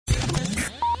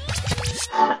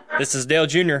This is Dale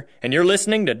Jr., and you're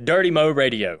listening to Dirty Mo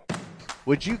Radio.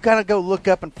 Would you kind of go look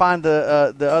up and find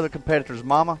the other competitor's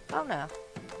mama? Oh, no.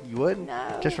 You wouldn't?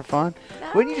 No. Just for fun?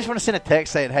 No. Wouldn't you just want to send a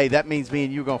text saying, hey, that means me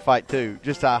and you are going to fight too?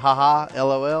 Just a ha-ha,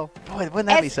 LOL? Boy, wouldn't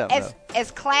that be something,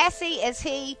 as classy as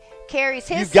he carries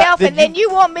got himself, the- and then you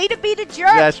want me to be the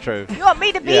jerk? That's true. You want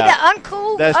me to be Yeah. the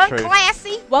uncool, That's true.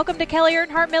 unclassy? Welcome to Kelly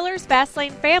Earnhardt Miller's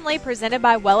Fastlane Family, presented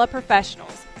by Wella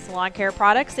Professionals. Salon care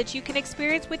products that you can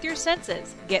experience with your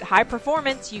senses. Get high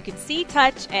performance you can see,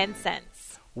 touch, and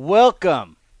sense.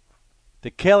 Welcome to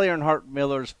Kelly Earnhardt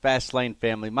Miller's Fastlane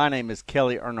Family. My name is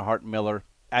Kelly Earnhardt Miller.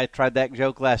 I tried that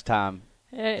joke last time,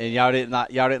 and y'all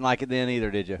didn't like it then either,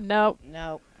 did you? Nope.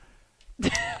 No.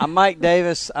 I'm Mike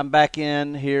Davis. I'm back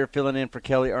in here filling in for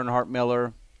Kelly Earnhardt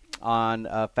Miller on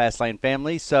Fastlane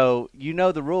Family. So you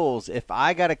know the rules. If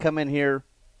I got to come in here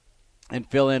and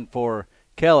fill in for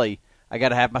Kelly, I got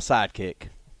to have my sidekick,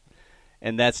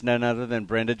 and that's none other than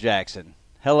Brenda Jackson.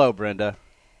 Hello, Brenda.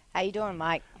 How you doing,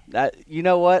 Mike? You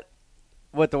know what?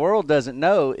 What the world doesn't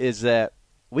know is that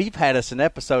we've had us an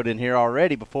episode in here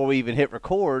already before we even hit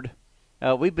record.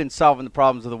 We've been solving the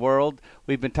problems of the world.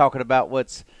 We've been talking about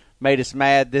what's made us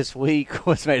mad this week,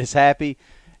 what's made us happy,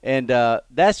 and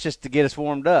that's just to get us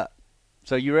warmed up.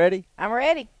 So you ready? I'm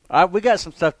ready. All right, we got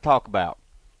some stuff to talk about.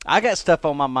 I got stuff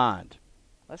on my mind.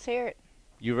 Let's hear it.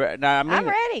 You ready? Now, I'm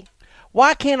ready.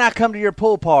 Why can't I come to your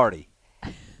pool party?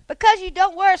 Because you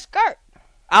don't wear a skirt.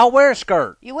 I'll wear a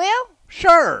skirt. You will?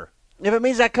 Sure. If it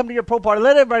means I come to your pool party,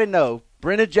 let everybody know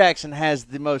Brenda Jackson has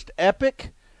the most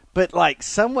epic but like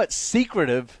somewhat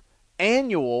secretive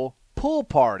annual pool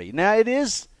party. Now, it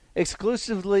is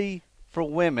exclusively for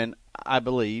women, I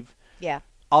believe. Yeah.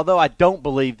 Although I don't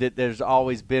believe that there's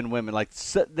always been women. Like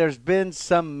there's been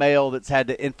some male that's had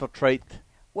to infiltrate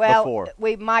before.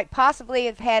 We might possibly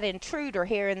have had intruder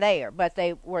here and there, but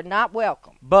they were not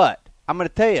welcome. But I'm going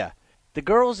to tell you, the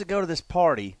girls that go to this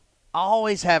party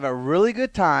always have a really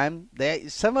good time.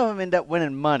 Some of them end up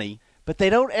winning money, but they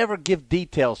don't ever give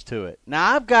details to it.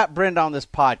 Now, I've got Brenda on this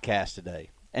podcast today,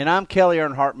 and I'm Kelly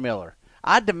Earnhardt Miller.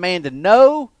 I demand to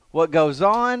know what goes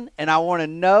on, and I want to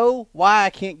know why I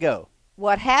can't go.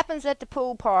 What happens at the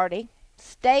pool party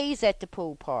stays at the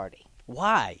pool party.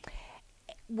 Why?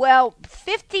 Well,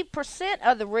 50%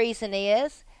 of the reason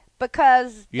is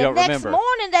because You the don't next remember.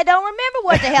 morning they don't remember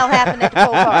what the hell happened at the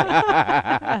pool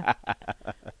party.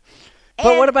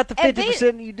 But what about the and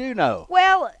 50% you do know?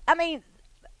 Well, I mean,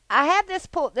 I have this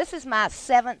pool. This is my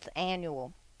 7th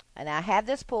annual, and I have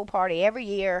this pool party every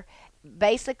year,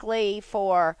 basically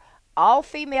for all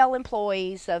female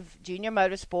employees of Junior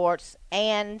Motorsports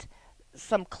and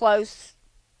some close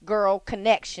girl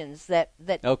connections that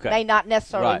Okay. may not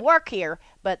necessarily Right. work here,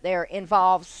 but they're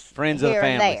involved Friends of the here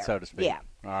and family, there. so to speak. Yeah.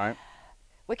 All right.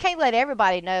 We can't let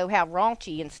everybody know how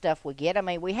raunchy and stuff we get. I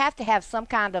mean, we have to have some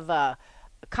kind of a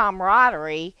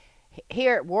camaraderie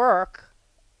here at work.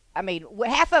 I mean,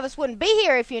 half of us wouldn't be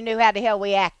here if you knew how the hell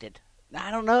we acted.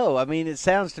 I don't know. I mean, it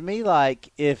sounds to me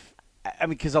like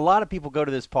because a lot of people go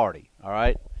to this party, all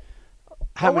right?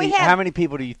 How many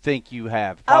people do you think you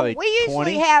have? Probably we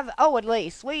usually 20? have, at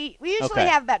least. We usually Okay.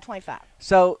 have about 25.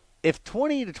 So if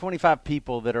 20 to 25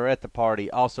 people that are at the party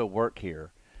also work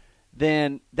here,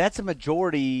 then that's a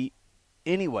majority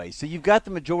anyway. So you've got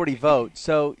the majority vote.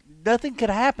 So nothing could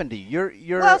happen to you.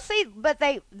 You're Well, see, but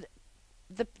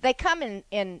they come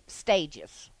in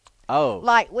stages. Oh.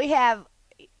 Like we have,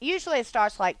 usually it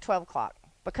starts like 12 o'clock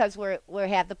because we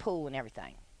have the pool and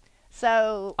everything.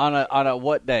 So On a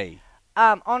what day?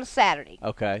 on a Saturday.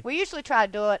 Okay. We usually try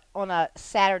to do it on a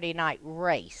Saturday night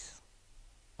race.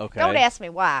 Okay. Don't ask me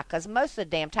why, because most of the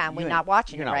damn time we're You not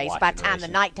watching you're the not race by watching the time the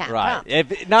racing. nighttime Right.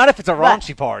 comes. Not if it's a But-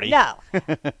 raunchy party. No.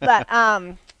 But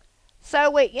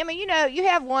so you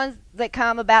have ones that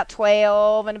come about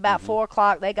 12 and about 4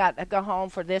 o'clock. They got to go home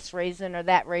for this reason or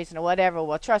that reason or whatever.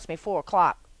 Well, trust me, 4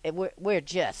 o'clock, we're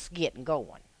just getting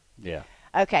going. Yeah.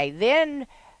 Okay, then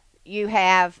you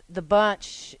have the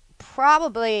bunch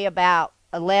probably about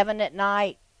 11 at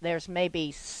night. There's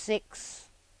maybe 6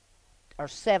 or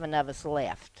 7 of us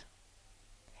left.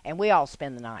 And we all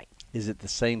spend the night. Is it the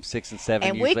same 6 and 7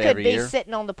 And we usually could every be year?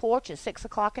 sitting on the porch at 6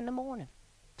 o'clock in the morning,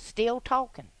 still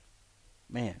talking.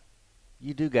 Man,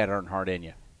 you do got Earnhardt in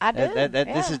you. I do. This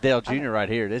yeah. is Dale Jr. right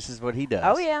here. This is what he does.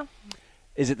 Oh, yeah.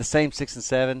 Is it the same 6 and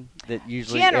 7 that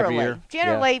usually every year?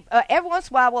 Generally, every once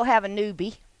in a while we'll have a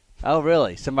newbie. Oh,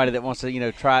 really? Somebody that wants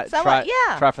to, try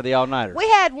yeah. try for the all-nighter. We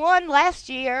had one last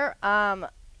year. I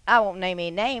won't name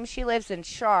any names. She lives in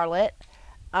Charlotte.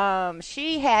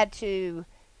 She had to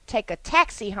take a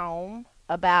taxi home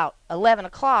about 11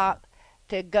 o'clock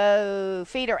to go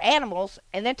feed her animals,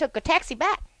 and then took a taxi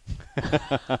back.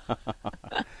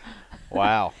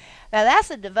 Wow. Now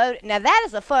that's a devoted. Now that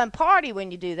is a fun party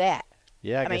when you do that.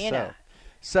 Yeah, I mean, guess you so. know.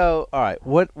 So, all right,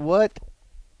 what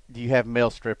do you have male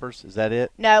strippers? Is that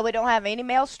it? No, we don't have any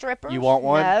male strippers. You want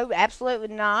one? No, absolutely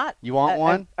not. You want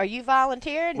one? Are you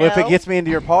volunteering? Well, no. if it gets me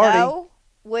into your party. No,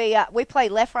 we play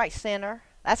left, right, center.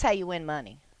 That's how you win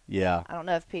money. Yeah. I don't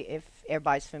know if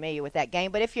everybody's familiar with that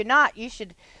game, but if you're not, you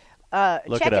should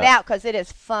Look check it it up. out because it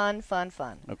is fun.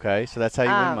 Okay, so that's how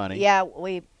you win money. Yeah,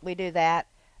 we do that.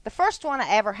 The first one I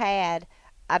ever had,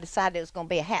 I decided it was going to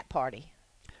be a hat party.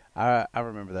 I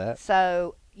remember that.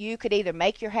 So you could either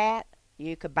make your hat,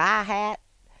 you could buy a hat,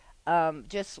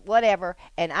 just whatever.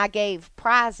 And I gave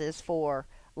prizes for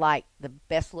like the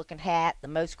best looking hat, the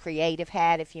most creative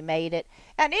hat if you made it,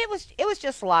 and it was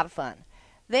just a lot of fun.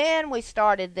 Then we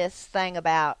started this thing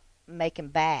about making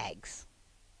bags,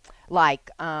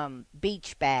 like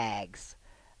beach bags,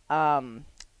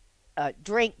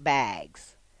 drink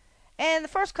bags. And the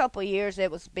first couple of years, it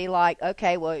was be like,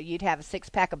 okay, well, you'd have a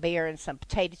 6-pack of beer and some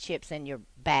potato chips in your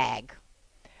bag.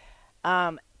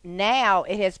 Now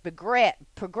it has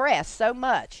progressed so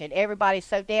much, and everybody's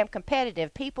so damn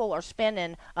competitive. People are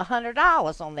spending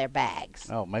 $100 on their bags,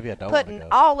 Oh, maybe I don't want to putting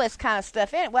go. all this kind of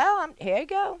stuff in it. Well, here you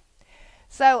go.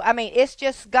 So, I mean, it's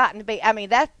just gotten to be. I mean,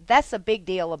 that's a big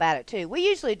deal about it too. We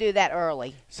usually do that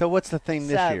early. So what's the theme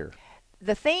this So, year?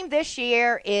 The theme this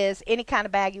year is any kind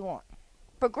of bag you want.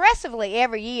 Progressively,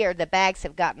 every year, the bags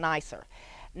have got nicer.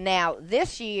 Now,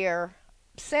 this year,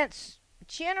 since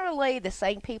generally the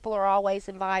same people are always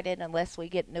invited unless we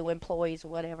get new employees or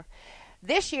whatever,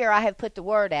 this year I have put the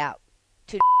word out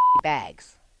to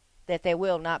bags that there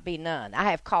will not be none.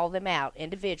 I have called them out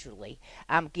individually.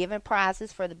 I'm giving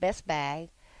prizes for the best bag,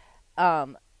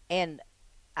 and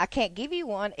I can't give you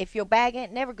one if your bag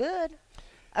ain't never good.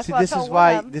 That's See, what I this told is one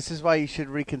why of 'em. this is why you should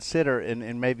reconsider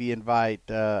and maybe invite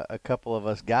a couple of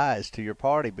us guys to your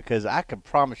party, because I can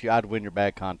promise you I'd win your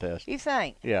bag contest. You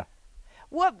think? Yeah.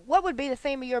 What would be the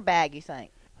theme of your bag, you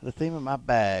think? The theme of my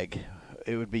bag,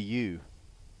 it would be you.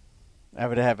 I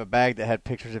would have a bag that had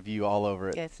pictures of you all over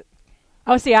it. Yes.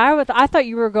 Oh, see, I thought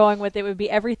you were going with it would be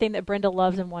everything that Brenda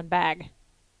loves in one bag,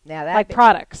 Now like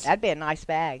products. that'd be a nice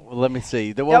bag. Well, let me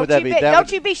see. What would that be?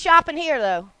 Don't you be shopping here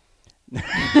though.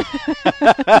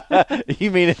 You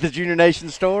mean at the Junior Nation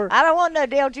store? I don't want no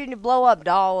Dale Jr. blow up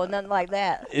doll or nothing like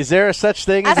that. Is there a such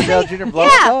thing as a Dale Jr. blow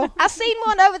yeah, doll? I seen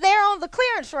one over there on the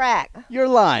clearance rack. You're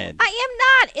lying. I am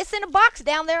not. It's in a box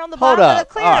down there on the Hold bottom of up.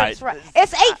 the clearance All right. rack.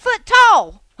 It's 8 foot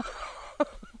tall.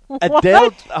 A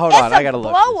Dale. Hold on, I gotta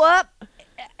look. Blow up.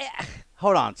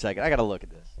 Hold on a second. I gotta look at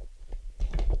this.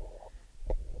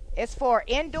 It's for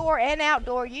indoor and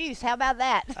outdoor use. How about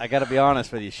that? I gotta be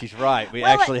honest with you. She's right. We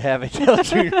Well, actually have a Dale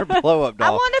Jr. blow-up I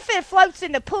doll. wonder if it floats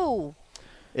in the pool.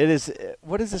 It is.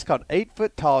 What is this called? 8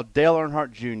 foot tall Dale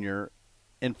Earnhardt Jr.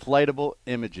 inflatable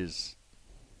images.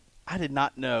 I did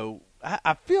not know.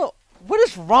 I feel. What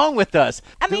is wrong with us?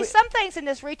 I mean, some things in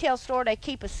this retail store they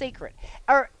keep a secret.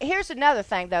 Or here's another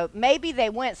thing though. Maybe they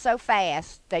went so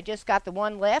fast they just got the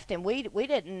one left and we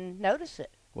didn't notice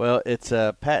it. Well, it's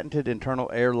a patented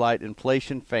internal air light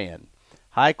inflation fan.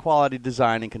 High quality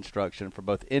design and construction for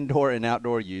both indoor and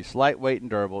outdoor use. Lightweight and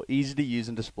durable. Easy to use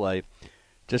and display.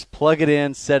 Just plug it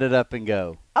in, set it up, and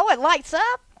go. Oh, it lights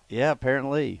up? Yeah,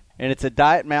 apparently. And it's a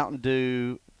Diet Mountain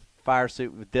Dew fire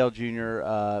suit with Dale Jr.,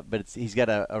 but he's got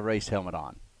a race helmet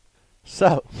on.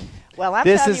 So, Well, I'm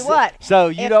this telling is you what. So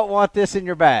you if- don't want this in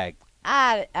your bag.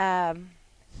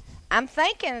 I'm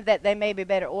thinking that they maybe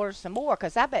better order some more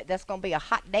because I bet that's going to be a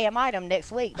hot damn item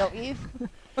next week, don't you?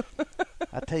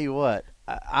 I tell you what,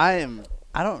 I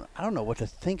don't know what to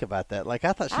think about that. Like,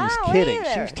 I thought she was I don't kidding. She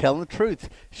either. was telling the truth.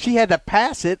 She had to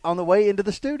pass it on the way into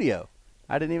the studio.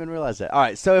 I didn't even realize that. All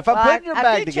right, so if I'm Well, putting your I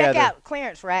bag do together, check out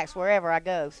clearance racks wherever I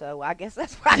go, so I guess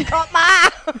that's where I caught my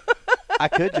eye. I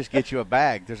could just get you a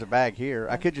bag. There's a bag here.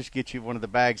 I could just get you one of the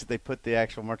bags that they put the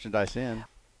actual merchandise in.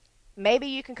 Maybe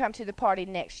you can come to the party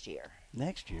next year.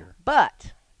 Next year.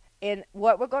 But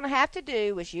what we're going to have to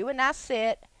do is you and I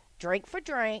sit, drink for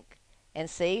drink, and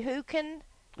see who can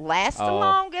last the Oh.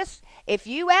 longest. If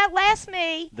you outlast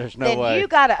me, There's no then way. you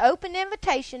got an open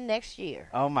invitation next year.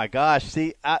 Oh, my gosh.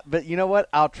 See, but you know what?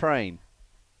 I'll train.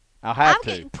 I'll have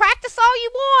to. Practice all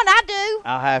you want. I do.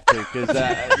 I'll have to because,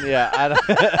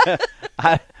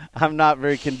 I'm not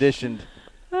very conditioned.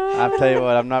 I'll tell you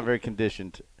what, I'm not very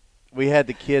conditioned. We had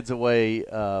the kids away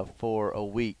for a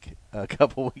week a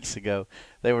couple weeks ago.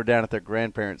 They were down at their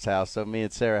grandparents' house, so me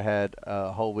and Sarah had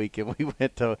a whole week, and we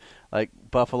went to, like,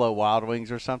 Buffalo Wild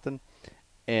Wings or something.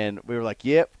 And we were like,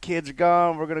 yep, kids are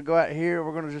gone. We're going to go out here.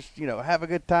 We're going to just, have a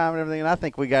good time and everything. And I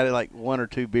think we got, like, 1 or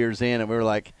 2 beers in, and we were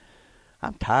like,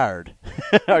 I'm tired.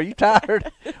 Are you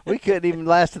tired? We couldn't even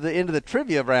last to the end of the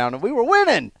trivia round, and we were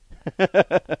winning.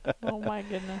 Oh, my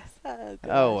goodness.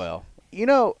 Oh, well. You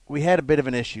know, we had a bit of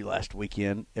an issue last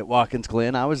weekend at Watkins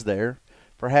Glen. I was there.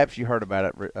 Perhaps you heard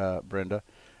about it, Brenda.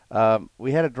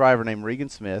 We had a driver named Regan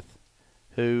Smith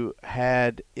who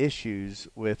had issues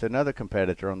with another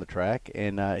competitor on the track,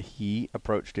 and he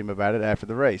approached him about it after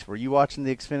the race. Were you watching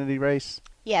the Xfinity race?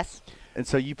 Yes. And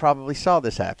so you probably saw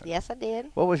this happen. Yes, I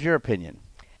did. What was your opinion?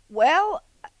 Well,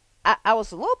 I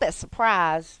was a little bit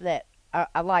surprised that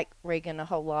I like Regan a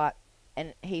whole lot,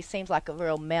 and he seems like a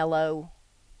real mellow,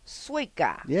 sweet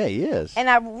guy. Yeah, he is. And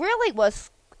I really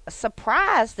was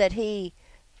surprised that he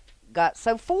got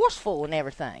so forceful and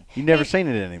everything. You've never seen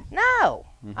it in him. No.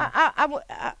 Mhm.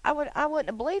 I wouldn't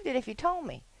have believed it if you told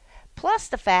me. Plus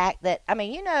the fact that, I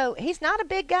mean, you know, he's not a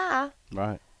big guy.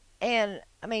 Right. And,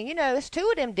 I mean, you know, it's two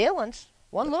of them Dylans.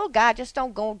 One little guy just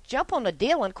don't go jump on a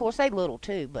Dylan. Of course, they little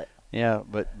too, but. Yeah,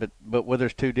 but where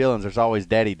there's two Dylans, there's always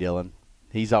Daddy Dylan.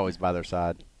 He's always by their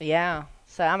side. Yeah.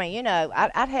 So, I mean, you know,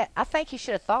 I think he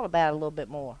should have thought about it a little bit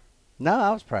more. No,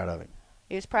 I was proud of him.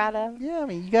 You was proud of him? Yeah, I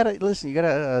mean, you gotta listen. You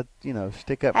gotta,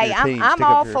 stick up for Hey, your team. I'm stick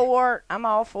all up your... for it. I'm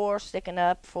all for sticking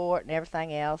up for it and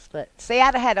everything else. But see,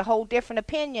 I'd have had a whole different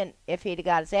opinion if he'd have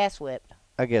got his ass whipped.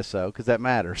 I guess so, because that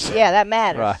matters. Yeah, that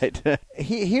matters. Right.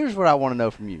 Here's what I want to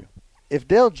know from you: if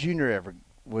Dale Jr. ever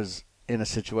was in a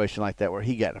situation like that where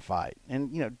he got in a fight,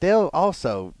 and Dale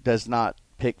also does not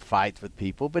pick fights with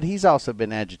people, but he's also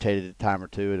been agitated a time or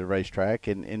two at a racetrack,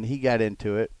 and he got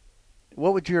into it.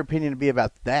 What would your opinion be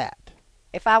about that?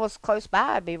 If I was close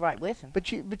by, I'd be right with him.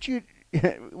 But you,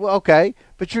 well, okay,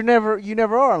 but you never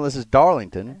are unless it's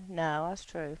Darlington. No, that's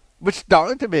true. Which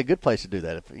Darlington would be a good place to do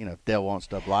that if Dale wants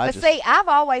to oblige. But see, I've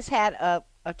always had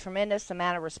a tremendous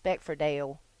amount of respect for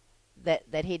Dale.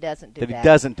 That he doesn't do that. He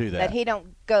doesn't do that. That he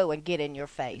don't go and get in your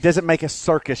face. He doesn't make a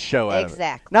circus show out of it.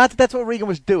 Exactly. Not that that's what Regan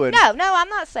was doing. No, I'm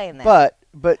not saying that.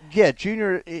 But yeah,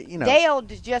 Junior, Dale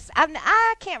just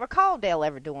I can't recall Dale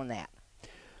ever doing that.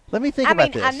 Let me think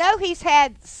about this. I know he's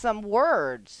had some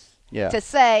words to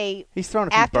say he's thrown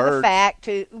a few after birds. the fact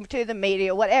to the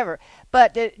media or whatever.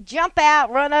 But to jump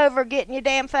out, run over, get in your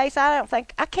damn face, I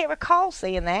can't recall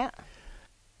seeing that.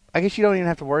 I guess you don't even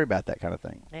have to worry about that kind of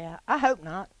thing. Yeah, I hope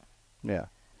not. Yeah.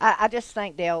 I just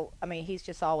think Dale, I mean, he's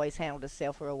just always handled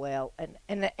himself real well.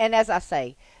 And as I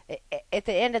say, at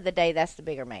the end of the day, that's the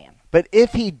bigger man. But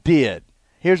if he did,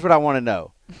 here's what I want to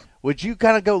know. Would you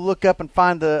kind of go look up and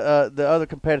find the other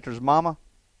competitor's mama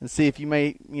and see if you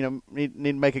may, need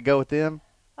to make a go with them?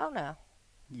 Oh, no.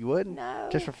 You wouldn't? No.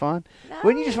 Just for fun? No.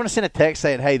 Wouldn't you just want to send a text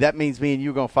saying, hey, that means me and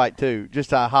you are going to fight too?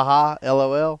 Just a ha-ha,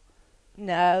 LOL?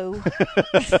 No.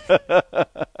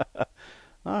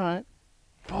 All right.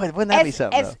 Boy, wouldn't that be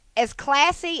something, though? As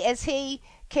classy as he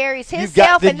carries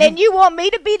himself, then you want me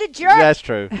to be the jerk? That's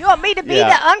true. You want me to be the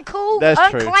uncool,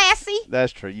 unclassy?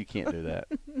 That's true. You can't do that.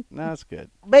 No, that's good.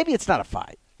 Maybe it's not a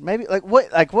fight. Maybe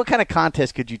what kind of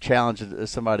contest could you challenge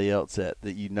somebody else at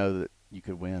that you know that you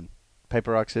could win?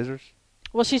 Paper, rock, scissors?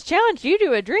 Well, she's challenged you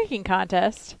to a drinking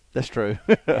contest. That's true.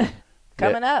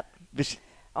 Coming up.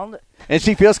 And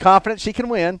she feels confident she can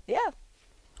win. Yeah.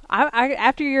 I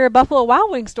after your Buffalo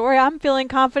Wild Wings story, I'm feeling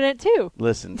confident too.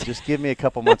 Listen, just give me a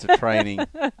couple months of training.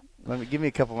 Give me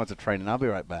a couple months of training. I'll be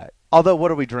right back. Although,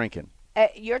 what are we drinking?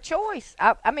 Your choice.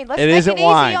 I mean, let's it make isn't it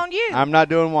wine. easy on you. I'm not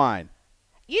doing wine.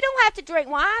 You don't have to drink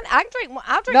wine. I'll drink wine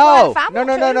if I want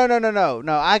to.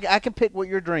 No. I can pick what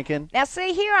you're drinking. Now,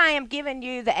 see, here I am giving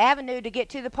you the avenue to get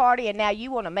to the party, and now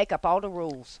you want to make up all the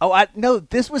rules. Oh, no,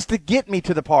 this was to get me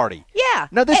to the party. Yeah.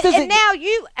 No, this doesn't. And now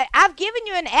I've given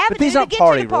you an avenue to get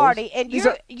to the party, and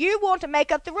you want to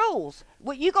make up the rules.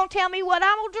 Well, you gonna tell me what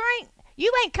I'm gonna drink?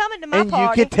 You ain't coming to my party.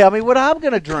 And you can tell me what I'm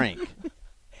gonna drink.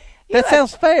 That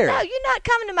sounds fair. No, you're not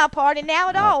coming to my party now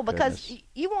at all because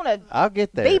you want to. I'll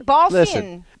get there. Be bossy.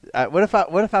 Listen, what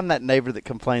if I'm that neighbor that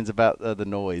complains about the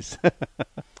noise?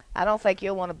 I don't think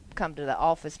you'll want to come to the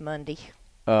office Monday.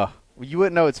 Well, you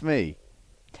wouldn't know it's me.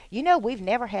 You know, we've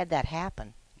never had that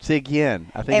happen. See, again,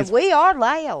 I think. And we are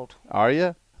loud. Are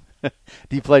you?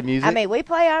 Do you play music? I mean, we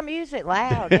play our music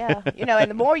loud, yeah.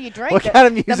 And the more you drink, what kind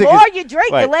of music the more you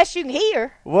drink, the less you can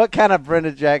hear. What kind of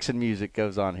Brenda Jackson music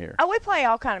goes on here? Oh, we play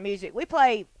all kind of music. We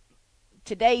play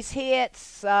today's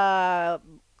hits. Every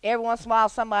once in a while,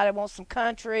 somebody wants some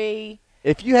country.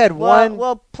 If you had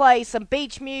we'll play some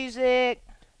beach music.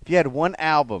 If you had one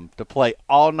album to play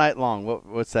all night long,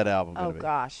 what's that album going to be? Oh,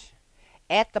 gosh.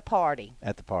 At the Party.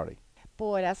 At the Party.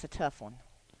 Boy, that's a tough one.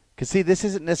 Because, see, this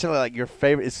isn't necessarily like your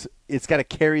favorite. It's got to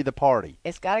carry the party.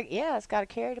 It's got to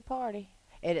carry the party.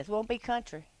 It won't be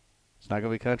country. It's not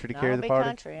going to be country to carry the party? It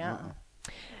won't be country,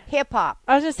 Hip hop.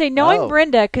 I was going to say, knowing Oh.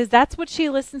 Brenda, because that's what she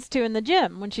listens to in the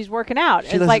gym when she's working out. She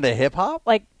It's listens like, to hip hop.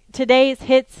 like today's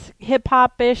hits, hip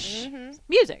hop-ish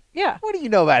music. Yeah. What do you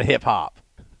know about hip hop?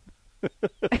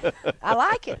 I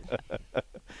like it.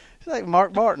 It's like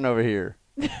Mark Martin over here.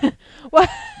 Well,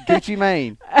 Gucci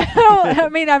Mane. I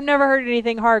mean, I've never heard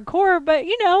anything hardcore, but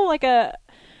like a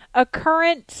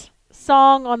current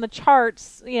song on the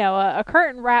charts, a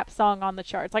current rap song on the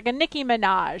charts, like a Nicki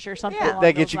Minaj or something. Yeah. along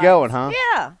That gets those you lines. going, huh?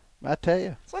 Yeah. I tell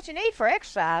you. That's what you need for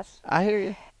exercise. I hear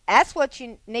you. That's what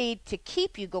you need to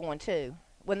keep you going, too.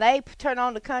 When they turn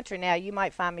on the country now, you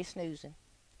might find me snoozing.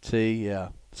 See, yeah.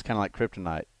 It's kind of like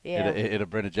kryptonite Yeah. at a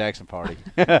Brenda Jackson party.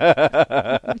 You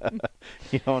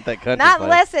don't want that country Not play.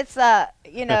 unless it's,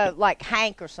 like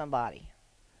Hank or somebody.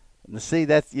 See,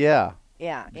 that's, yeah.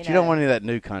 Yeah. But you don't want any of that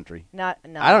new country. No.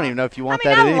 I don't even know if you want I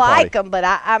mean, that at I any like party. them, but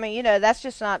I mean, that's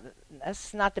just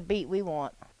that's not the beat we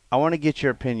want. I want to get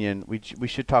your opinion. We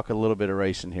should talk a little bit of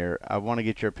racing here. I want to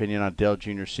get your opinion on Dale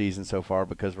Jr. season so far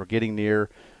because we're getting near.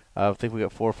 I think we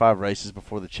got 4 or 5 races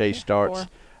before the chase starts.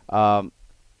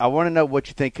 I want to know what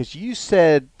you think because you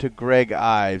said to Greg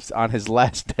Ives on his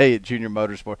last day at Junior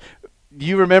Motorsport. Do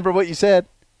you remember what you said?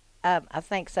 I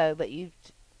think so, but you.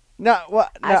 No, well,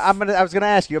 no. I was going to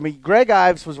ask you. I mean, Greg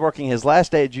Ives was working his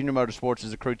last day at Junior Motorsports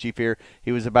as a crew chief here.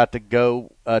 He was about to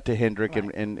go to Hendrick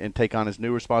Right. and take on his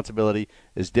new responsibility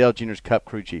as Dale Jr.'s Cup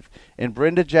crew chief. And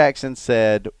Brenda Jackson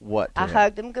said what? To I him?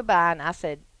 hugged him goodbye, and I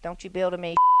said, "Don't you build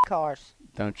me cars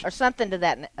Don't you? or something to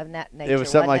that of that nature." It was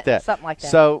something wasn't like that. Something like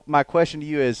that. So my question to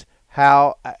you is,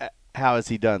 how has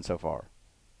he done so far?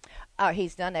 Oh,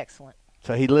 he's done excellent.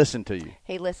 So he listened to you.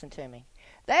 He listened to me.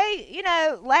 They,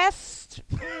 last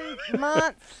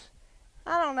month,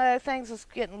 I don't know, things was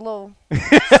getting a little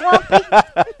slumpy.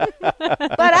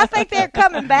 But I think they're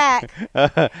coming back.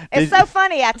 It's so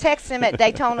funny. I texted him at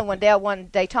Daytona when Dale won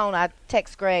Daytona. I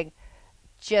text Greg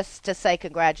just to say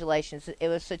congratulations. It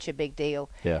was such a big deal.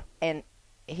 Yeah. And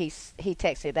he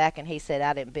texted me back and he said,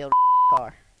 I didn't build a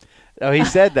car. Oh, he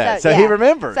said that. So yeah. he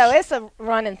remembers. So it's a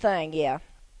running thing, yeah.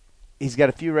 He's got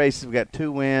a few races. We've got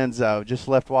 2 wins. Just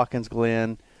left Watkins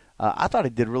Glen. I thought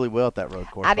he did really well at that road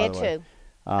course. I by did the way. too.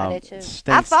 I did too. I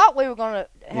Stinks, thought we were going to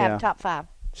have Yeah. top 5.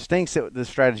 stinks that the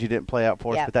strategy didn't play out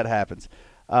for us, Yeah. but that happens.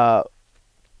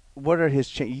 What are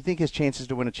his? You think his chances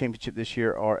to win a championship this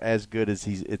year are as good as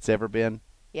it's ever been?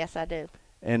 Yes, I do.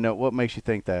 And what makes you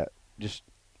think that? Just,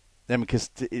 I mean,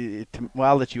 because well,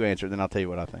 I'll let you answer, then I'll tell you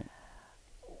what I think.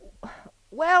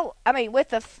 Well, I mean, with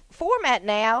the format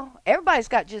now, everybody's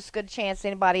got just as good a chance as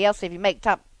anybody else if you make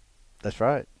top. That's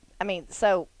right. I mean,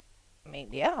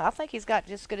 yeah, I think he's got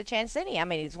just as good a chance as any. I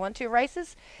mean, he's won 2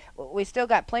 races. We still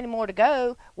got plenty more to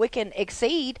go. We can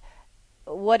exceed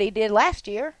what he did last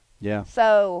year. Yeah.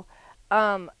 So,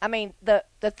 I mean, the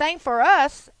thing for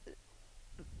us,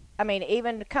 I mean,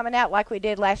 even coming out like we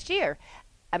did last year,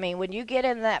 I mean, when you get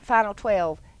in that final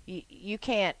 12, you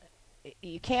can't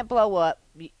blow up.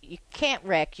 You can't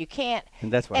wreck. You can't.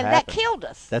 And that's what and happened. that killed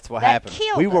us. That's what that happened.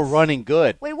 Killed We were us. running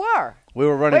good. We were. We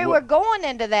were running. We were going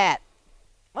into that.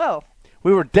 Oh,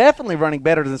 We were definitely running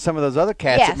better than some of those other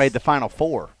cats that Yes. made the final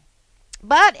 4.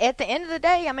 but at the end of the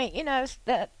day, I mean,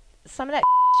 that some of that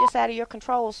is just out of your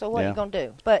control. So what Yeah. are you gonna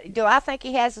do? But do I think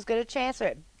he has as good a chance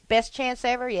or best chance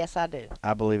ever? Yes, I do.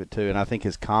 I believe it too, and I think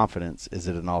his confidence is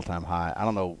at an all-time high. I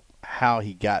don't know how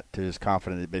he got to his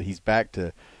confidence, but he's back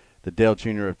to the Dale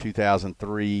Jr. of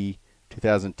 2003,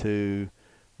 2002,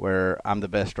 where I'm the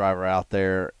best driver out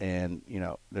there, and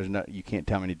you can't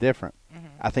tell me any different. Mm-hmm.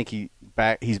 I think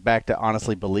he's back to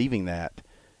honestly believing that,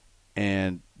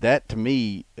 and that to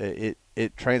me it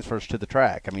transfers to the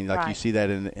track. I mean, like you Right. see that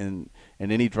in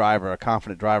any driver, a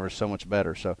confident driver is so much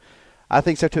better. So I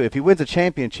think so too. If he wins a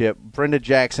championship, Brenda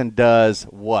Jackson does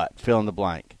what? Fill in the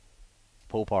blank.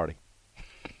 Pool party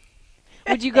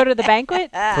Would you go to the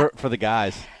banquet? for the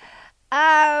guys.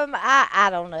 I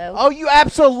don't know. Oh, you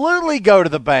absolutely go to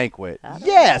the banquet.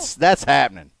 Yes, that's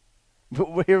happening.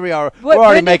 Here we are. What, We're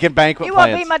already Brenda- making banquet You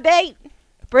want to plans. be my date?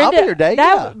 Brenda, I'll be your date,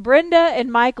 yeah. Brenda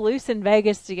and Mike Luce in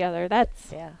Vegas together.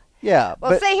 That's Yeah. Yeah,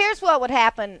 Well, but see, here's what would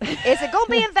happen. Is it going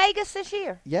to be in Vegas this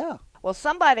year? yeah. Well,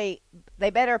 they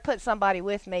better put somebody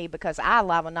with me because I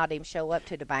will not even show up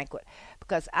to the banquet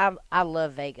because I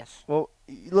love Vegas. Well,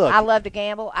 look, I love to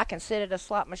gamble. I can sit at a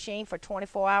slot machine for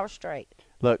 24 hours straight.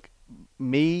 look.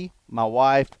 Me, my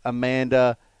wife,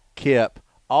 Amanda, Kip,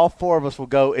 all 4 of us will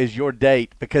go as your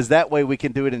date because that way we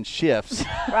can do it in shifts,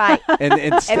 Right. and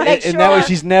make that way sure-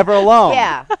 she's never alone.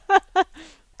 Yeah.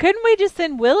 couldn't we just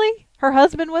send Willie, her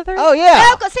husband, with her? Oh yeah.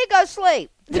 No, because he goes sleep.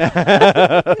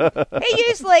 He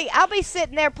usually, I'll be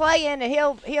sitting there playing,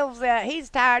 and he's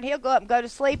tired. He'll go up and go to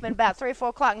sleep, and about 3 or 4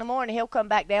 o'clock in the morning, he'll come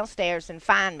back downstairs and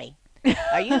find me.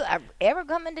 Are you ever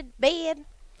coming to bed?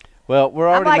 Well, we're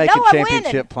I'm already like, making "No, I'm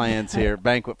championship winning." plans here,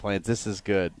 banquet plans. This is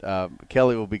good.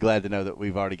 Kelly will be glad to know that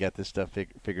we've already got this stuff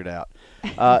figured out.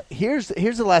 Here's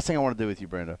the last thing I want to do with you,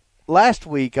 Brenda. Last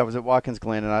week I was at Watkins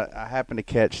Glen, and I happened to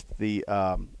catch the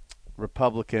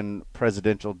Republican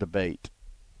presidential debate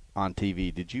on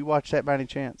TV. Did you watch that by any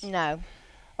chance? No.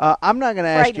 I'm not going to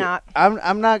ask Afraid you. not.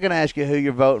 I'm not going to ask you who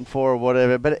you're voting for or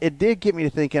whatever. But it did get me to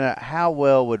thinking: how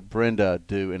well would Brenda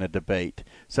do in a debate?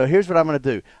 So here's what I'm going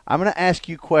to do. I'm going to ask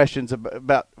you questions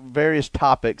about various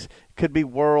topics. Could be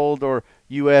world or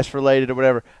U.S. related or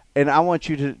whatever. And I want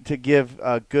you to give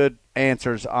good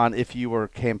answers on if you were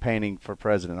campaigning for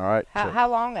president. All right? How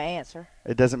long an answer?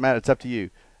 It doesn't matter. It's up to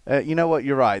you. You know what?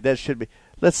 You're right. That should be.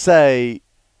 Let's say,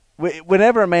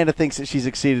 whenever Amanda thinks that she's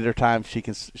exceeded her time, she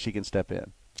can step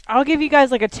in. I'll give you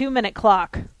guys like a 2-minute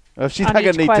clock. Well, she's on not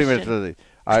going to each need 2 question. minutes for these.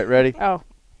 All right, ready? Oh,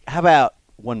 How about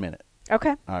 1 minute?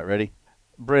 okay. All right, ready?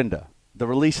 Brenda, the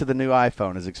release of the new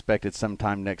iPhone is expected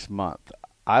sometime next month.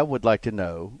 I would like to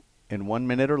know, in 1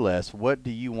 minute or less, what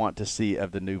do you want to see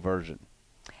of the new version?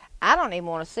 I don't even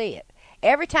want to see it.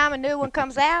 Every time a new one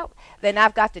comes out, then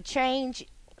I've got to change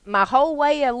my whole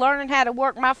way of learning how to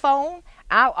work my phone.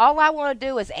 All I want to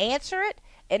do is answer it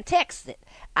and text it.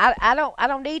 I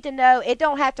don't need to know. It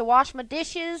don't have to wash my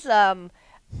dishes,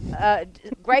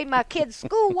 grade my kids'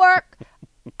 schoolwork.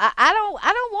 I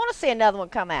don't want to see another one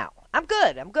come out. I'm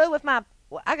good. I'm good with my.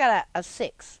 I got a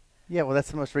 6. Yeah, well,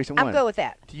 that's the most recent one. I'm good with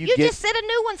that. Do you You get- just said a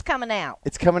new one's coming out.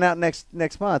 It's coming out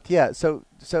next month. Yeah, so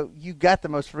you got the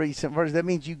most recent version. That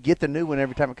means you get the new one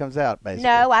every time it comes out, basically.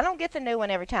 No, I don't get the new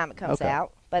one every time it comes Okay.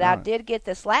 out. But All I right. did get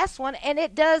this last one, and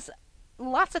it does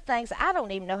lots of things I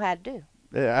don't even know how to do.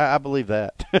 Yeah, I believe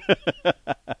that.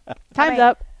 Time's mean-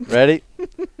 up. Ready?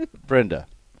 Brenda.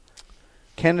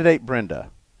 Candidate Brenda.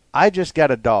 I just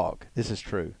got a dog. This is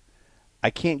true. I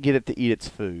can't get it to eat its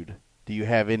food. Do you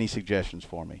have any suggestions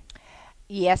for me?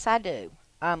 Yes, I do.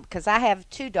 Because I have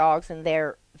 2 dogs, and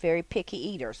they're very picky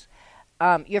eaters.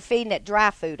 You're feeding it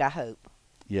dry food, I hope,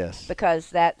 Yes. because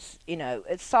that's,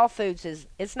 it's soft foods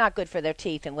it's not good for their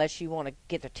teeth unless you want to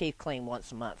get their teeth cleaned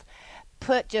once a month.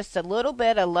 Put just a little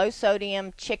bit of low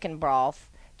sodium chicken broth,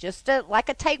 just like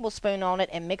a tablespoon on it,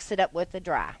 and mix it up with the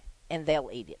dry, and they'll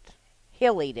eat it.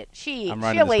 He'll eat it. She'll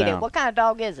writing this eat down. it. What kind of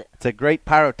dog is it? It's a great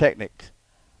pyrotechnic.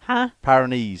 Huh?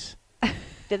 Pyrenees.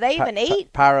 Do they even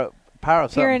eat? Pyro something.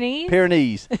 Pyrenees?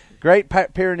 Pyrenees. Great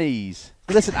Pyrenees.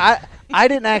 Listen, I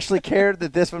didn't actually care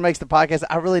that this one makes the podcast.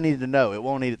 I really needed to know. It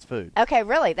won't eat its food. Okay,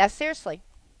 really? That's seriously.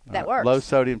 That works. Low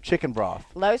sodium chicken broth.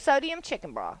 Low sodium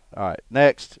chicken broth. All right,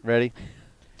 next. Ready?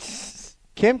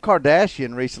 Kim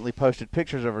Kardashian recently posted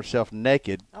pictures of herself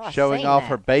naked, Oh, I've showing seen off that.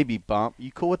 her baby bump.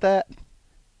 You cool with that?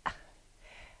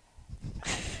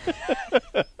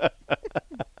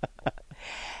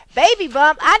 Baby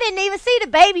bump. I didn't even see the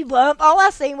baby bump. All I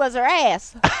seen was her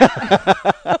ass.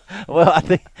 Well, I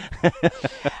think I'm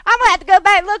gonna have to go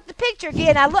back and look at the picture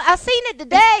again. I seen it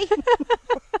today.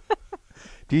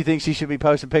 Do you think she should be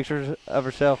posting pictures of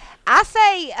herself? I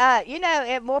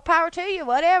say, more power to you.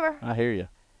 Whatever. I hear you.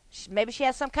 Maybe she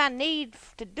has some kind of need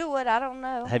to do it. I don't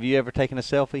know. Have you ever taken a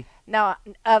selfie? No,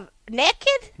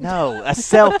 naked? No, a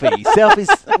selfie.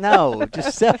 Selfies. No,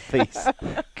 just selfies.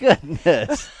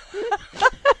 Goodness.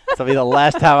 This will be the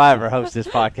last time I ever host this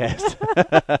podcast.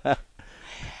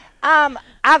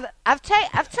 I've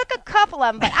took a couple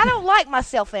of them, but I don't like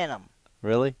myself in them.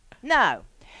 Really? No,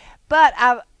 but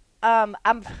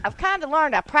I've kind of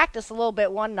learned. I practiced a little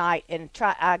bit one night and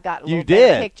I got a little You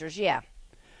better did? pictures. Yeah,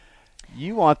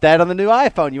 You want that on the new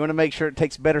iPhone. You want to make sure it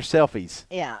takes better selfies.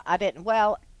 yeah. I didn't.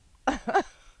 Well,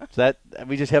 So that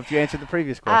we just helped you answer the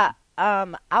previous question.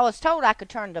 I was told I could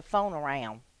turn the phone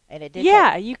around, and it did.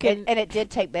 Yeah, take, you can and it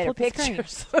did take better flip the screen.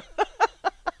 pictures.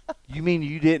 You mean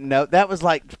you didn't know? That was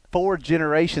like 4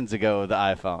 generations ago of the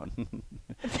iPhone.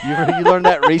 you learned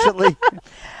that recently?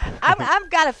 I've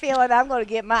got a feeling I'm going to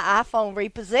get my iPhone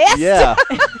repossessed. Yeah.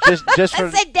 just I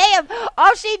for said, damn,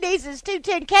 all she needs is 2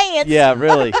 tin cans. yeah,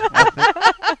 really.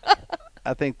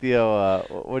 I think the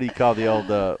what do you call the old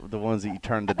the ones that you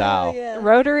turn the dial? Yeah.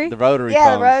 Rotary? The rotary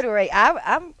Yeah, phones. the rotary.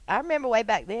 I remember way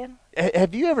back then.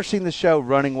 Have you ever seen the show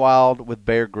Running Wild with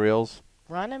Bear Grylls?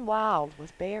 Running Wild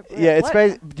with Bear Grylls. Yeah, it's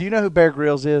What? do you know who Bear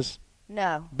Grylls is?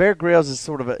 No. Bear Grylls is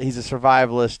sort of he's a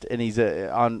survivalist, and he's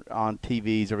on TV.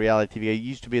 He's a reality TV. He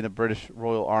used to be in the British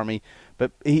Royal Army,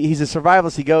 but he's a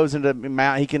survivalist. He goes into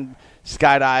he can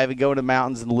skydive and go into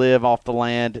mountains and live off the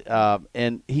land.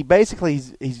 And he basically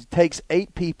he takes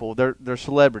 8 people. They're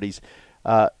celebrities,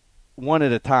 one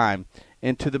at a time,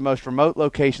 into the most remote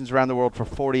locations around the world for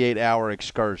 48-hour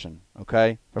excursion,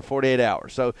 okay, for 48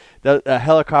 hours. So a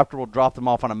helicopter will drop them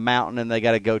off on a mountain, and they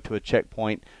got to go to a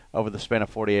checkpoint over the span of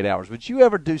 48 hours. Would you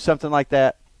ever do something like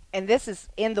that? And this is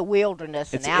in the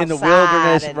wilderness It's and outside. in the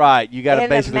wilderness, and right. You got to in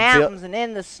basically the mountains and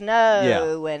in the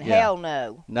snow and Yeah. hell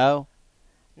no. No?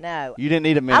 No. You didn't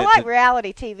need a minute. I like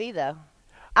reality TV, though.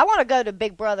 I want to go to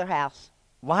Big Brother house.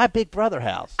 Why Big Brother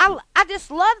house? I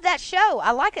just love that show.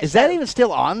 I like it. Is that even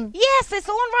still on? Yes, it's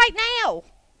on right now.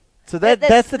 So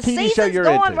that's the TV show season's you're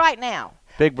going into. right now.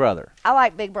 Big Brother. I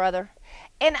like Big Brother.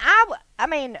 And I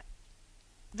mean,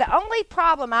 the only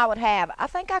problem I would have, I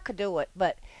think I could do it,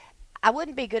 but I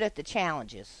wouldn't be good at the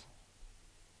challenges.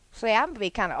 See, I'm going to be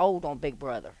kind of old on Big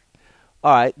Brother.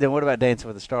 All right, then what about Dancing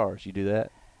with the Stars? You do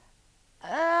that?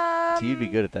 So you'd be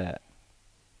Um, good at that.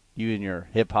 You and your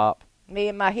hip hop. Me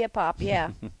and my hip hop,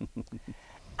 yeah.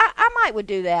 I might would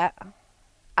do that.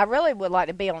 I really would like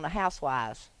to be on the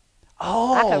Housewives.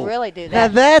 Oh, I could really do now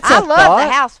that. that's I a love thought.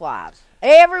 the Housewives.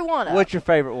 Every one of them. What's your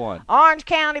favorite one? Orange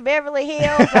County, Beverly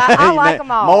Hills. I like them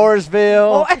all.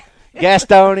 Mooresville,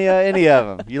 Gastonia, any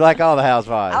of them. You like all the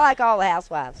Housewives. I like all the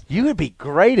Housewives. You would be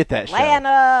great at that show.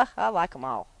 Atlanta, I like them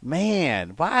all.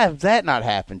 Man, why has that not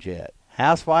happened yet?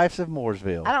 Housewives of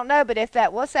Mooresville. I don't know, but if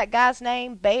what's that guy's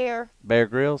name? Bear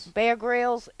Grylls? Bear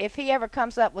Grylls. If he ever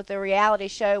comes up with a reality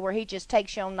show where he just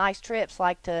takes you on nice trips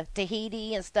like to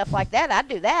Tahiti and stuff like that, I'd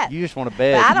do that. You just want to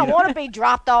bed. But I don't want to be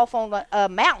dropped off on a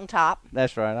mountaintop.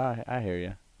 That's right. I hear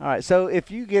you. All right. So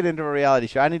if you get into a reality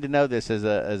show, I need to know this as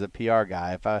a PR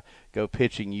guy. If I go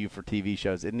pitching you for TV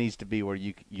shows, it needs to be where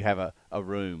you have a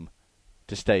room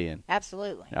to stay in.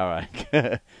 Absolutely. All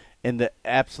right. In the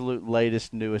absolute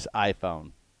latest, newest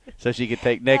iPhone, so she could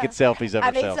take naked selfies of I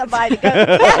herself. need somebody to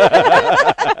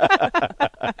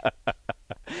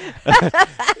go.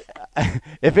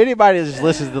 If anybody just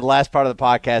listens to the last part of the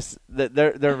podcast,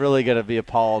 they're really going to be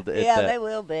appalled at Yeah, that. they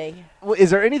will be. Well, is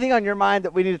there anything on your mind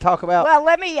that we need to talk about? Well,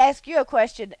 let me ask you a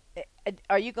question.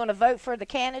 Are you going to vote for the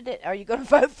candidate? Are you going to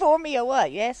vote for me or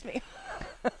what? You asked me.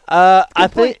 I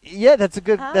think that's a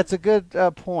good Huh? that's a good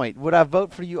point. Would I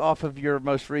vote for you off of your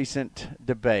most recent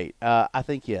debate? I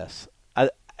think yes.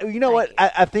 You know what?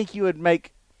 Thank I think you would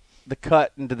make the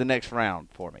cut into the next round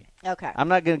for me. Okay. I'm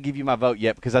not going to give you my vote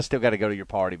yet because I still got to go to your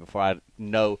party before I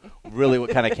know really what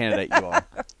kind of candidate you are.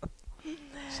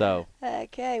 So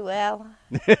Okay, well,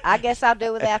 I guess I'll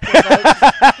do without your vote.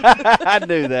 I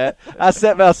knew that. I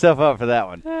set myself up for that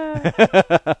one.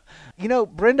 You know,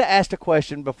 Brenda asked a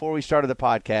question before we started the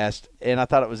podcast, and I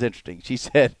thought it was interesting. She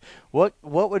said, "What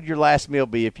would your last meal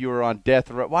be if you were on death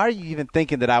row?" Why are you even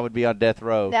thinking that I would be on death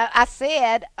row? Now, I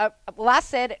said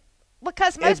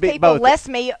because It'd most be people both.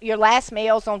 your last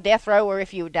meal's on death row or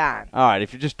if you were dying. All right,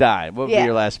 if you're just dying, what would be Yeah.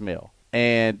 your last meal?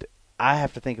 And I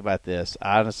have to think about this.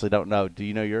 I honestly don't know. Do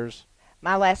you know yours?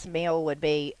 My last meal would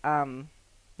be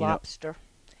lobster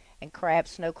and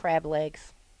snow crab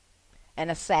legs, and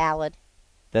a salad.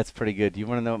 That's pretty good. Do you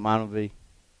want to know what mine would be?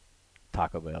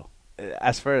 Taco Bell.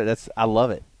 I swear, I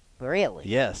love it. Really?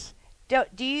 Yes.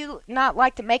 Do you not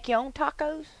like to make your own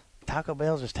tacos? Taco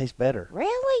Bell just tastes better.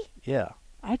 Really? Yeah.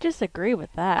 I disagree with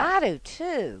that. I do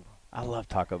too. I love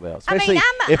Taco Bell, I mean, especially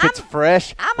I'm- if it's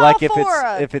fresh. I'm like all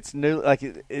for if it's new, like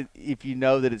if you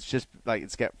know that it's just like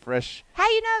it's got fresh. How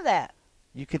you know that?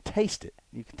 You can taste it.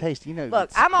 You can taste. You know. Look,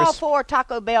 it's I'm all crisp. for a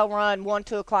Taco Bell run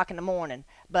 1-2 o'clock in the morning,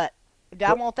 but do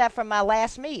I want that for my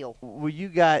last meal? Well, you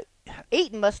got.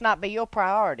 Eating must not be your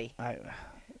priority.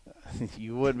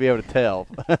 You wouldn't be able to tell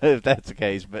if that's the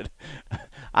case, but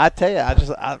I tell you, I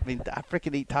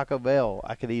freaking eat Taco Bell.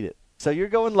 I could eat it. So you're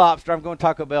going lobster. I'm going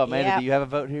Taco Bell. Amanda, Yeah. do you have a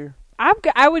vote here?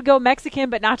 I would go Mexican,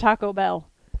 but not Taco Bell.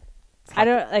 I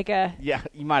don't like a. Yeah,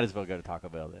 you might as well go to Taco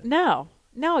Bell then.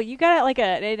 No, you got like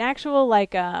an actual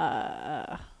like a.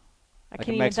 I Like a can't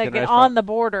even Mexican think it restaurant? on the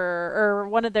border or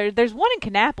one of there's one in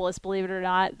Kannapolis, believe it or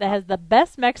not, that has the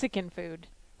best Mexican food.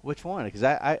 Which one? Because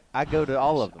I go to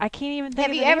all of them. I can't even think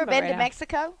Have of you the name ever of it been right to now.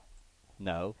 Mexico?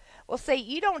 No. Well, see,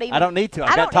 you don't even. I don't need to.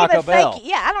 I've I got don't Taco even Bell. think.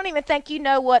 Yeah, I don't even think you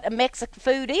know what a Mexican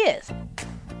food is.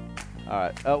 All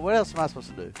right. What else am I supposed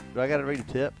to do? Do I got to read a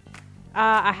tip?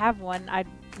 I have one. I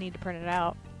need to print it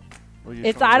out. Or you just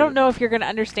It's wanna I read don't it? know if you're going to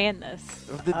understand this.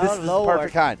 This Oh, is the Lord.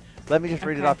 perfect kind. Let me just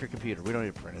read it Okay. off your computer. We don't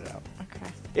need to print it out.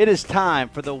 Okay. It is time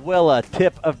for the Willa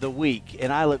Tip of the Week,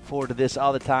 and I look forward to this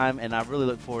all the time, and I really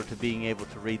look forward to being able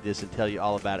to read this and tell you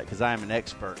all about it because I am an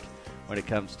expert when it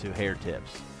comes to hair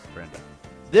tips, Brenda.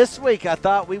 This week, I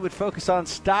thought we would focus on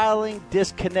styling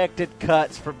disconnected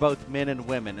cuts for both men and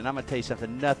women, and I'm going to tell you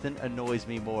something. Nothing annoys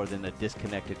me more than a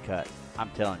disconnected cut. I'm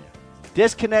telling you.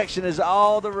 Disconnection is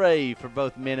all the rave for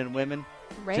both men and women.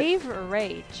 Rave or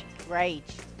rage? Rage.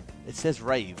 It says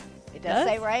rave. It does Does?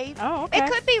 say rave. Oh, okay.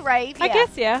 It could be rave. I yeah.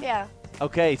 guess, yeah. Yeah.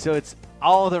 Okay, so it's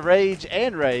all the rage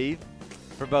and rave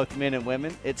for both men and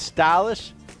women. It's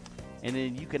stylish, and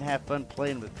then you can have fun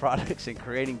playing with products and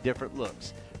creating different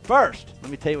looks. First, let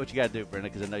me tell you what you got to do, Brenda,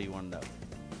 because I know you want to know.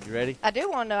 You ready? I do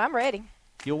want to know. I'm ready.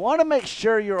 You'll want to make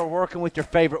sure you're working with your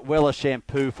favorite Wella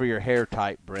shampoo for your hair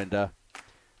type, Brenda.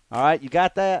 All right, you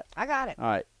got that? I got it. All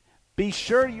right. Be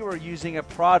sure you are using a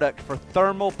product for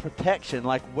thermal protection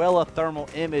like Wella Thermal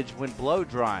Image when blow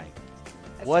drying.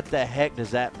 What the heck does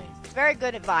that mean? It's very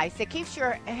good advice. It keeps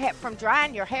your hair from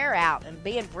drying your hair out and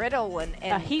being brittle and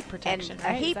A heat protection, And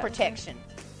right? a Is heat that what protection.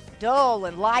 Dull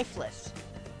and lifeless.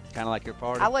 Kind of like your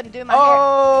party? I wouldn't do my hair.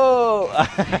 Oh!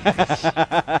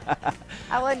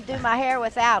 I wouldn't do my hair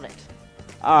without it.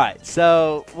 All right.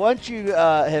 So once you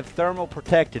have thermal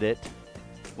protected it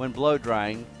when blow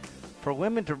drying, for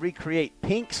women to recreate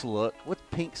Pink's look, what's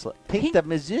Pink's look? Pink the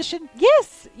musician?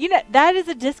 Yes. You know, that is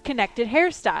a disconnected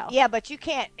hairstyle. Yeah, but you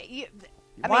can't.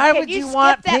 Why can would you skip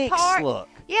want that Pink's part? look?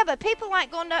 Yeah, but people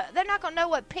ain't gonna know. They're not gonna know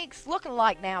what Pink's looking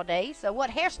like nowadays. So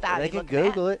what hairstyle They you can looking at?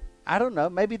 Google it. I don't know.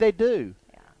 Maybe they do.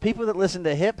 Yeah. People that listen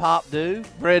to hip hop do.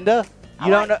 Brenda, I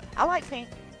you don't know. like, I like Pink.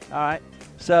 All right.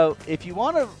 So if you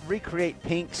want to recreate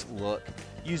Pink's look,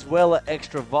 use Wella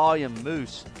Extra Volume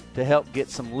Mousse to help get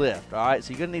some lift. All right.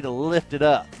 So you're gonna need to lift it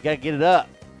up. You gotta get it up.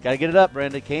 Gotta get it up,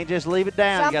 Brenda. You can't just leave it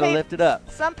down. Some You gotta lift it up.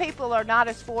 Some people are not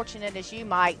as fortunate as you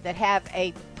might that have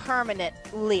a permanent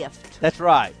lift. That's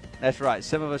right. That's right.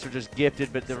 Some of us are just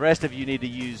gifted, but the rest of you need to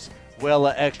use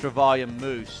Wella Extra Volume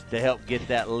Mousse to help get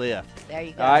that lift. There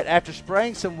you go. All right. After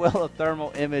spraying some Wella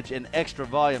Thermal Image and Extra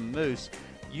Volume Mousse,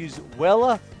 use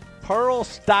Wella Pearl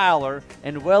Styler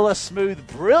and Wella Smooth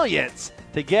Brilliance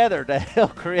together to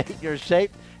help create your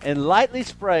shape, and lightly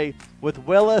spray with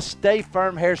Wella Stay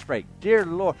Firm Hairspray. Dear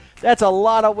Lord, that's a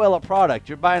lot of Wella product.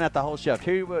 You're buying out the whole shelf.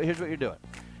 Here's what you're doing.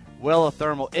 Wella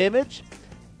Thermal Image,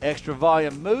 Extra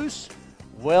Volume Mousse,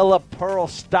 Wella Pearl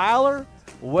Styler,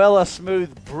 Wella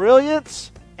Smooth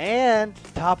Brilliance, and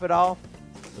top it off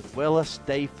with Wella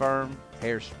Stay Firm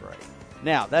Hairspray.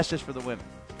 Now, that's just for the women.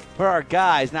 For our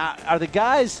guys, now, are the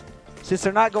guys, since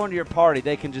they're not going to your party,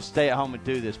 they can just stay at home and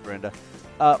do this, Brenda.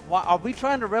 Are we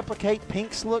trying to replicate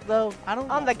Pink's look, though? I don't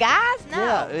know. On the guys? No.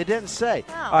 Yeah, it didn't say.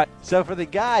 No. All right, so for the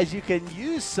guys, you can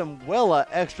use some Wella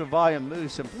Extra Volume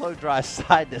Mousse and blow dry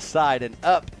side to side and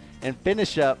up and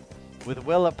finish up with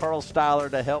Wella Pearl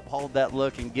Styler to help hold that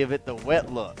look and give it the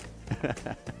wet look.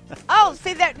 Oh,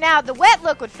 see that now the wet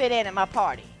look would fit in at my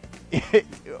party.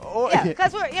 Or- Yeah,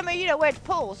 because we're we're at the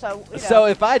pool, so you know. So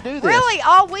if I do this, Really,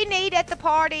 all we need at the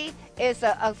party is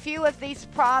a few of these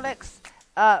products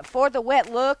for the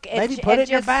wet look. And Maybe put it in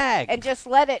your just, bag. and just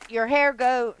let your hair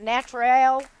go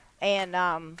natural.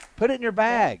 And put it in your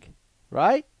bag,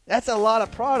 right? That's a lot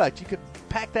of product. You could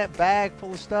pack that bag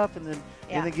full of stuff and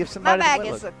then give somebody my the bag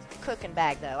wet is look. a cooking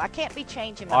bag though. I can't be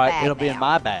changing my All right, bag. it'll be in now.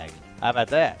 my bag. How about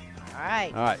that? All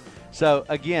right. All right. So,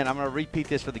 again, I'm going to repeat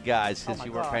this for the guys since my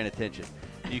you weren't God. paying attention.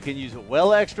 You can use a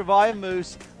Well Extra Volume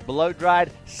Mousse, blow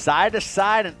dried side to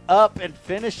side and up, and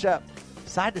finish up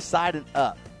side to side and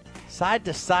up. Side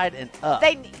to side and up.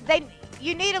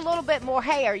 You need a little bit more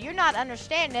hair. You're not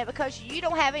understanding it because you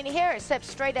don't have any hair except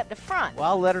straight up the front. Well,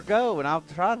 I'll let her go, and I'll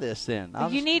try this then.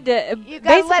 You need to You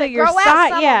got to let it your grow out side,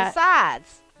 some yeah. on the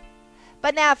sides.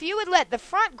 But now, if you would let the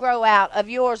front grow out of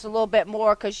yours a little bit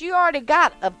more, because you already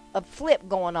got a flip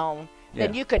going on,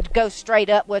 then Yeah. you could go straight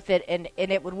up with it, and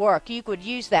it would work. You could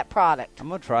use that product. I'm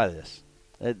going to try this.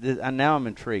 Now I'm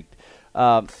intrigued.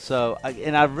 And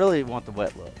I really want the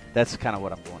wet look. That's kind of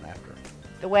what I'm going after.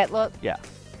 The wet look. Yeah.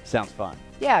 Sounds fun.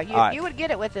 Yeah, All right. you would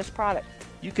get it with this product.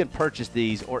 You can purchase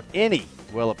these or any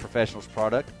Wella Professionals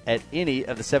product at any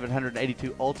of the 782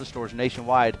 Ulta stores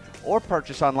nationwide or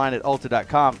purchase online at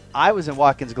Ulta.com. I was in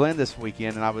Watkins Glen this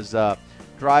weekend, and I was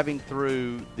driving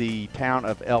through the town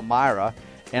of Elmira,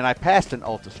 and I passed an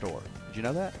Ulta store. Did you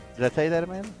know that? Did I tell you that,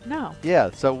 Amanda? No.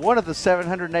 Yeah, so one of the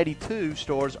 782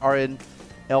 stores are in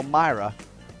Elmira,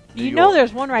 New You know York.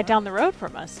 there's one right down the road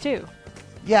from us, too.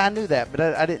 Yeah, I knew that, but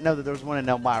I didn't know that there was one in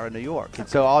Elmira, New York. And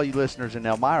so all you listeners in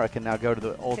Elmira can now go to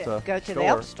the Ulta Go to the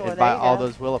store Ulta store, and there buy you all go.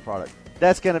 those Willa products.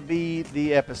 That's going to be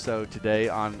the episode today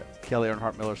on Kelly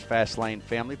Earnhardt Miller's Fast Lane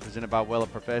Family, presented by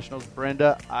Wella Professionals.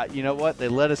 Brenda, you know what? They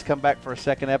let us come back for a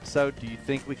second episode. Do you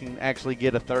think we can actually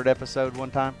get a third episode one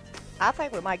time? I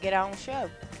think we might get our own show.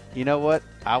 You know what?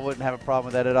 I wouldn't have a problem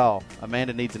with that at all.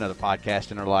 Amanda needs another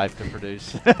podcast in her life to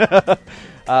produce.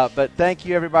 But thank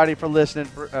you, everybody, for listening.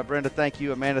 Brenda, thank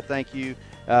you. Amanda, thank you.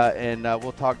 And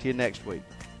we'll talk to you next week.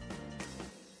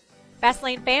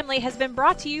 Fastlane Family has been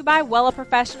brought to you by Wella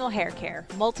Professional Hair Care,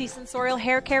 multi-sensorial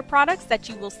hair care products that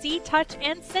you will see, touch,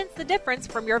 and sense the difference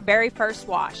from your very first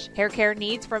wash. Hair care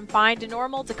needs from fine to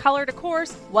normal to color to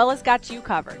coarse, Wella's got you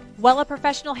covered. Wella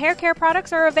Professional Hair Care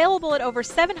products are available at over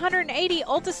 780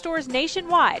 Ulta stores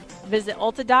nationwide. Visit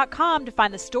Ulta.com to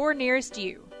find the store nearest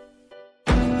you.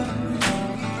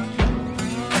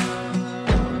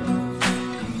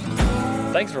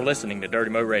 Thanks for listening to Dirty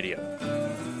Mo Radio.